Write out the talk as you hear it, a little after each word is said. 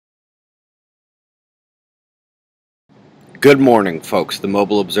Good morning, folks. The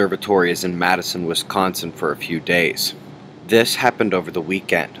Mobile Observatory is in Madison, Wisconsin for a few days. This happened over the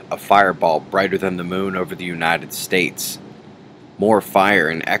weekend, a fireball brighter than the moon over the United States. More fire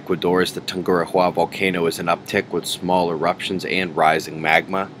in Ecuador as the Tungurahua volcano is an uptick with small eruptions and rising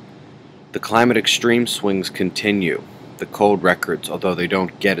magma. The climate extreme swings continue. The cold records, although they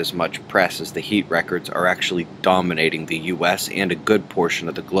don't get as much press as the heat records, are actually dominating the US and a good portion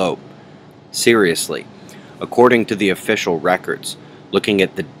of the globe. Seriously. According to the official records, looking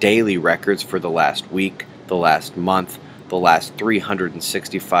at the daily records for the last week, the last month, the last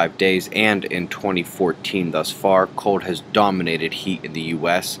 365 days, and in 2014 thus far, cold has dominated heat in the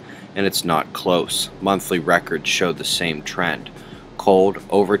US, and it's not close. Monthly records show the same trend. Cold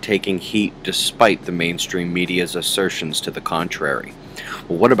overtaking heat despite the mainstream media's assertions to the contrary.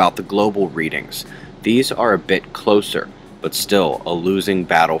 Well, what about the global readings? These are a bit closer, but still a losing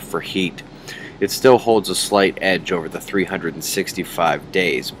battle for heat. It still holds a slight edge over the 365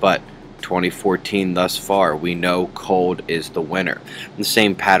 days, but 2014 thus far, we know cold is the winner. The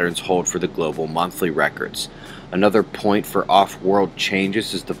same patterns hold for the global monthly records. Another point for off-world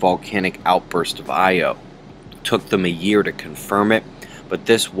changes is the volcanic outburst of Io. It took them a year to confirm it, but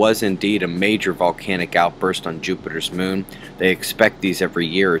this was indeed a major volcanic outburst on Jupiter's moon. They expect these every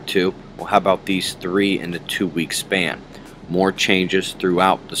year or two. Well, how about these three in a 2-week span? More changes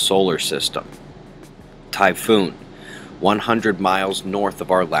throughout the solar system. Typhoon, 100 miles north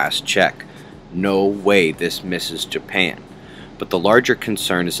of our last check. No way this misses Japan. But the larger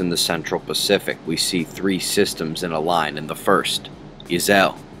concern is in the Central Pacific. We see 3 systems in a line in the first.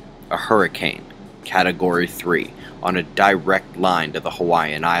 Iselle, a hurricane, Category 3, on a direct line to the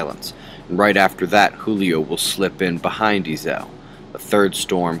Hawaiian Islands. And right after that, Julio will slip in behind Iselle. A third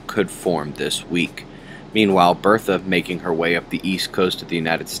storm could form this week. Meanwhile, Bertha, making her way up the east coast of the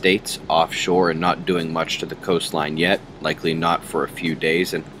United States, offshore and not doing much to the coastline yet, likely not for a few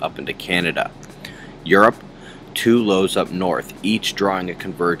days, and up into Canada. Europe, 2 lows up north, each drawing a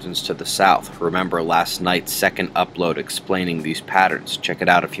convergence to the south. Remember last night's second upload explaining these patterns. Check it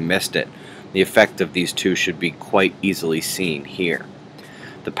out if you missed it. The effect of these 2 should be quite easily seen here.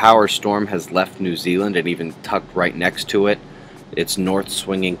 The power storm has left New Zealand and even tucked right next to it. Its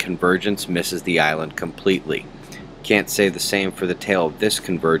north-swinging convergence misses the island completely. Can't say the same for the tail of this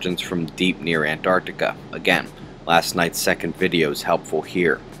convergence from deep near Antarctica. Again, last night's second video is helpful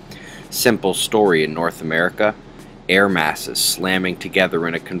here. Simple story in North America. Air masses slamming together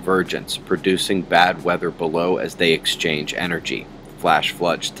in a convergence, producing bad weather below as they exchange energy. Flash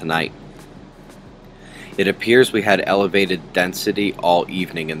floods tonight. It appears we had elevated density all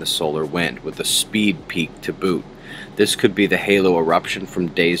evening in the solar wind, with a speed peak to boot. This could be the halo eruption from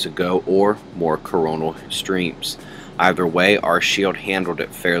days ago or more coronal streams. Either way, our shield handled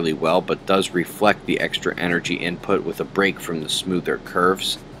it fairly well, but does reflect the extra energy input with a break from the smoother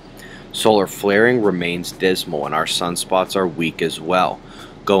curves. Solar flaring remains dismal and our sunspots are weak as well.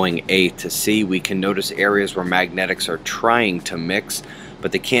 Going A to C, we can notice areas where magnetics are trying to mix,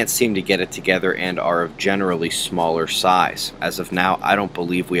 but they can't seem to get it together and are of generally smaller size. As of now, I don't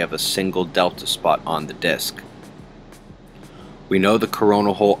believe we have a single delta spot on the disk. We know the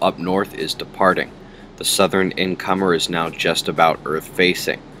coronal hole up north is departing. The southern incomer is now just about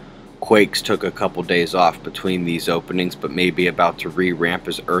Earth-facing. Quakes took a couple days off between these openings, but may be about to re-ramp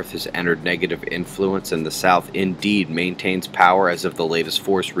as Earth has entered negative influence and the south indeed maintains power as of the latest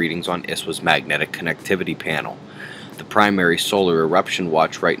force readings on ISWA's magnetic connectivity panel. The primary solar eruption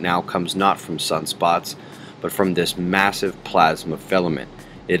watch right now comes not from sunspots, but from this massive plasma filament.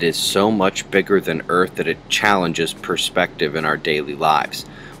 It is so much bigger than Earth that it challenges perspective in our daily lives.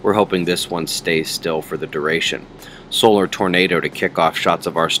 We're hoping this one stays still for the duration. Solar tornado to kick off shots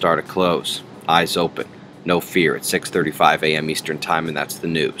of our star to close. Eyes open. No fear at 6:35 a.m. Eastern Time, and that's the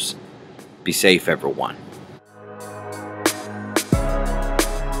news. Be safe, everyone.